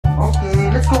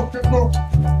let's go, let's go.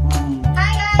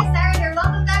 Hi guys, Sarah here.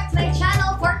 Welcome back to my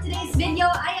channel. For today's video,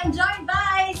 I am joined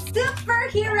by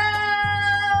superheroes!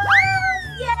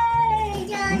 Yay!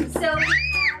 Yay! So,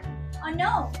 oh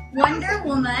no, Wonder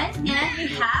Woman, and we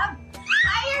have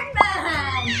Iron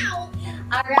Man!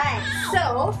 Alright,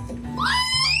 so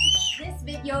this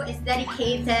video is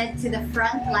dedicated to the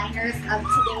frontliners of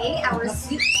today, our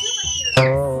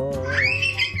superheroes.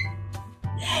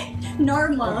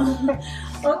 Normal.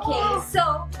 Okay,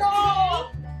 so today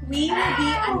we will be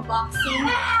unboxing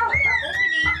or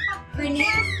opening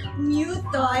Renee's new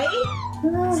toy.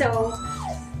 So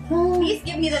please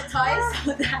give me the toy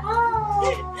so that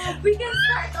we can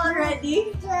start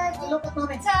already. Look at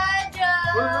mommy.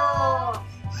 Ta-da!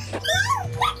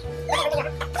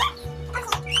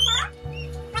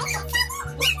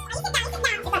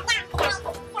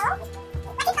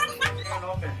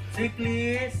 See,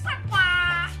 please.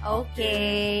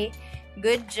 Okay,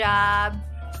 good job.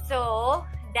 So,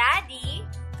 Daddy,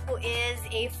 who is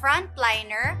a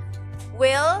frontliner,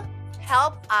 will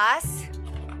help us.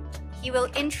 He will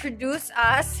introduce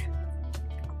us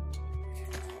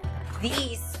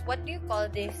these. What do you call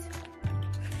this?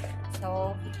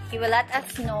 So, he will let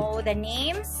us know the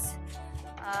names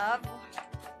of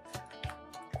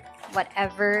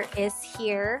whatever is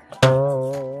here.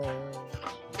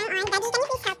 Daddy, can you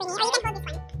please help me?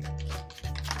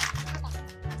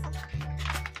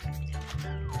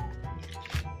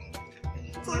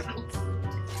 Or you can hold this one.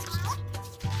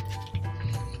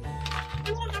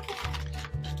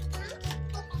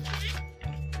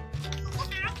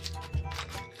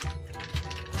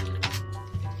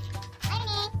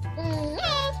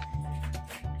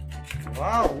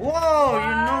 Wow, whoa,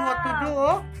 you know what to do,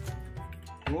 oh?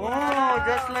 Wow,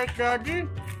 just like Daddy.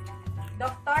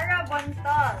 Dr.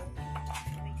 Bontol.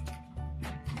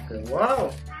 Okay, wow.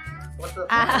 What's the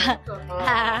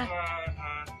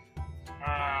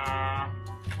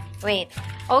Wait.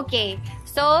 Okay.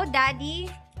 So, Daddy,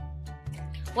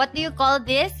 what do you call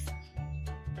this?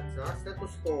 It's a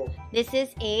stethoscope. This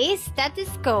is a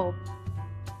stethoscope.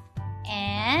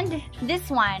 And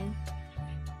this one.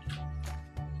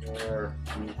 There.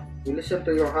 You listen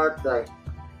to your heart, Dad.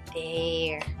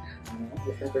 There.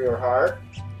 Listen to your heart.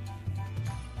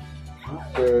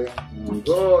 Okay.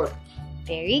 Good.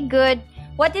 Very good.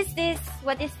 What is this?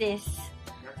 What is this?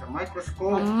 That's a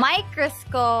microscope. A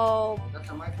microscope. That's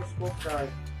a microscope, Dad.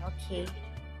 Okay.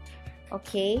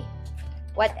 Okay.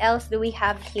 What else do we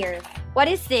have here? What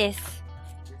is this?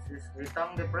 This is a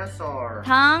tongue depressor.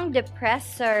 Tongue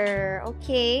depressor.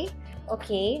 Okay.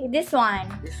 Okay. This one.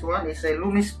 This one is a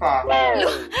Lumispa.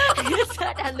 It's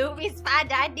not a Lumispa,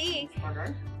 Daddy.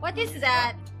 Dad? What is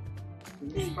that?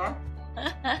 Lumispa?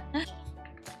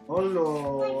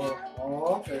 Hello.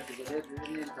 Okay.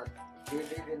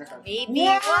 Baby.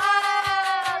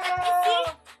 Wow! Let me see.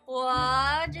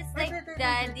 Wow, just like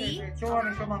Daddy. Show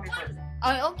mommy first.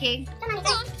 Oh, okay.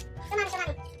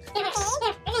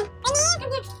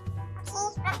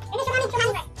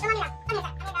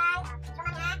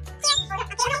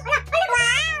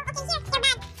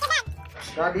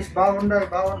 Daddy's baon, Dad.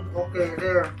 Baon. Okay,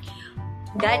 there.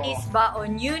 Daddy's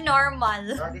baon. New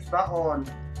normal. Daddy's baon.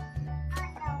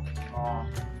 Oh.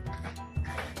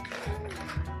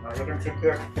 Now you can sit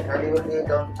here. Daddy will lay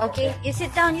down. Okay, you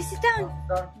sit down. You sit down.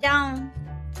 Down. Down.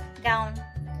 Down.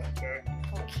 Okay.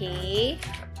 Okay.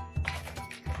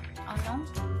 Oh no.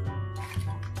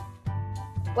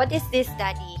 What is this,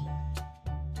 Daddy?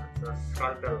 That's a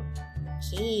scalpel.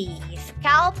 Okay,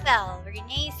 scalpel.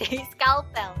 Renee says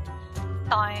scalpel.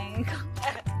 Toink.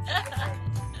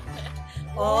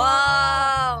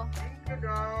 Wow. Thank you,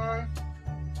 Dad.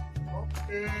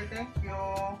 Okay, thank you.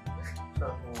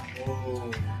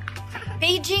 Oh.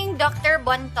 Paging Dr.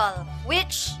 Bontol.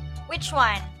 Which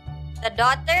one? The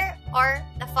daughter or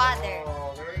the father?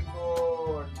 Oh, very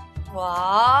good.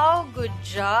 Wow, good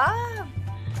job.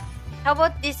 How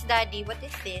about this, Daddy? What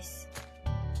is this?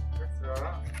 That's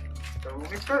a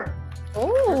thermometer.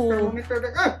 Oh.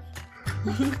 Thermometer.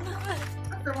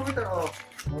 Thermometer. Oh.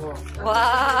 Oh.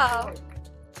 Wow.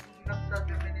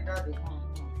 Daddy.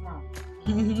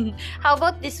 How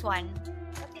about this one?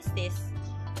 What is this?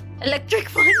 Electric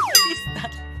fan? What is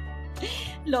that?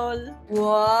 Lol.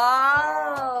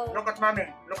 Wow. Look at mommy.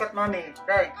 Look at mommy.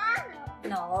 Dad.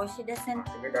 No, she doesn't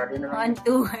Sige, Daddy na lang. want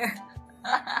to wear.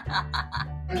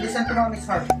 Listen to mommy's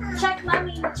heart. Check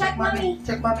mommy. Check mommy.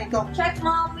 Check mommy. Go. Check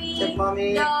mommy. Check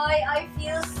mommy. Joy, I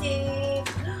feel sick.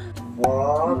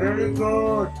 Wow, very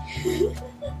good.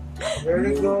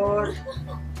 Very good.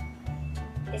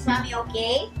 Is mommy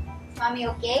okay? Is mommy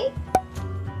okay?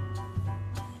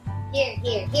 Here.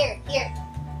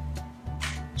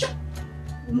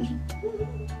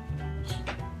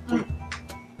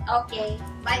 Okay.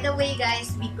 By the way,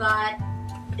 guys, we got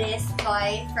this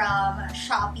toy from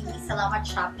Shopee. Salamat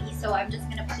Shopee. So I'm just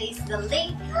gonna place the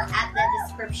link at the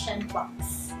description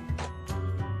box.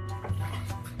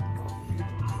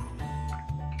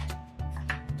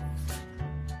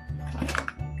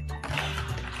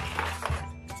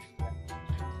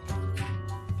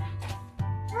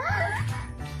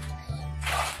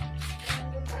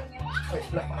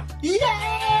 Yay!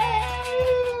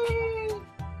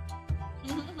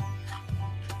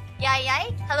 Yayay?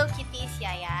 Hello Kitties,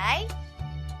 Yayay.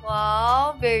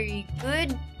 Wow, very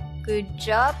good. Good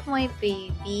job, my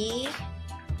baby.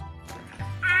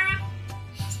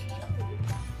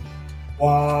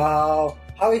 Wow!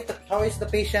 How is the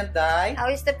patient, Dai? How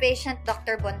is the patient,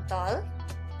 Dr. Bontol?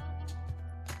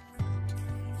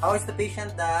 How is the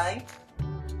patient, Dai?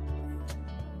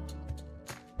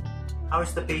 How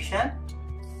is the patient?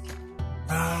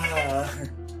 Ah.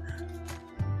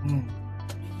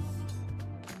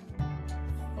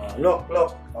 Look.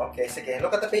 Okay, sige.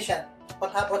 Look at the patient.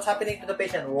 What's happening to the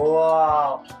patient?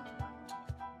 Wow.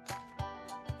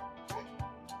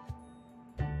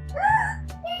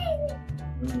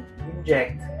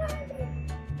 Inject.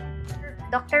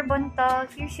 Dr.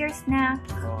 Bontol, here's your snack.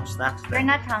 Oh, snacks. You're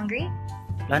not hungry?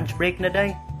 Lunch break na,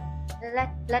 Day.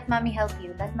 Let mommy help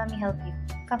you. Let mommy help you.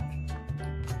 Come.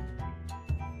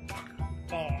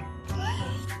 There.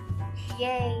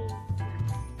 Yay.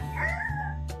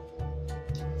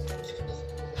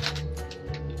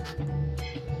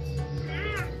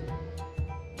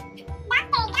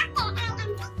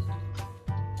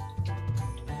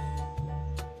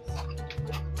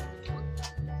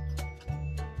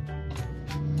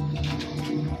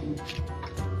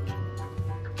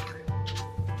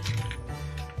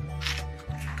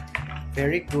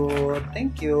 Very good.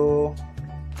 Thank you.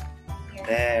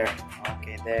 There.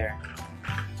 Okay, there.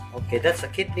 Okay, that's a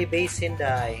kidney basin,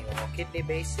 Dai. Oh, kidney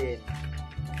basin.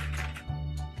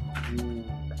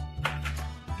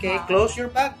 Okay, close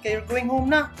your bag. Okay, you're going home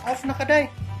na. Off na ka,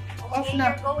 Dai. Off Okay,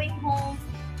 na. you're going home.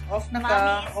 Off na Mommy ka.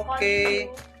 is calling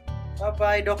Okay. you.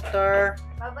 Bye-bye, doctor.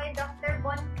 Bye-bye, Dr.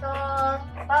 Bontol.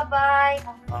 Bye-bye.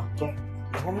 Go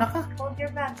home na ka. Hold your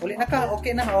bag. Uli na ka.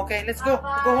 Okay na. Okay, let's go.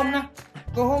 Bye-bye. Go home na.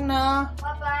 Go home na.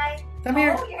 Bye-bye. Come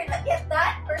here. Oh, you're not yet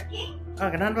done working?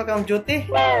 Ganahan ba ka ang duty?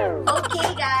 Okay,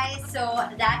 guys. So,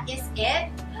 that is it.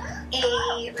 A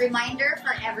reminder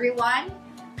for everyone.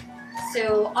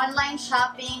 So, online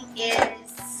shopping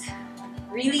is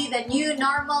really the new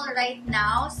normal right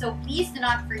now. So, please do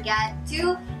not forget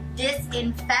to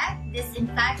disinfect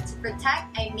to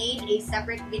protect. I made a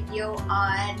separate video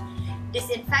on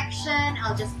disinfection.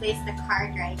 I'll just place the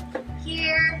card right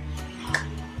here.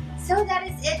 So that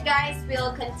is it, guys.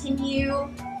 We'll continue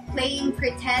playing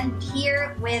pretend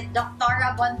here with Dr.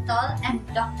 Bontol and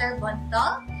Dr.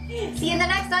 Bontol. See you in the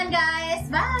next one, guys.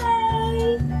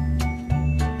 Bye!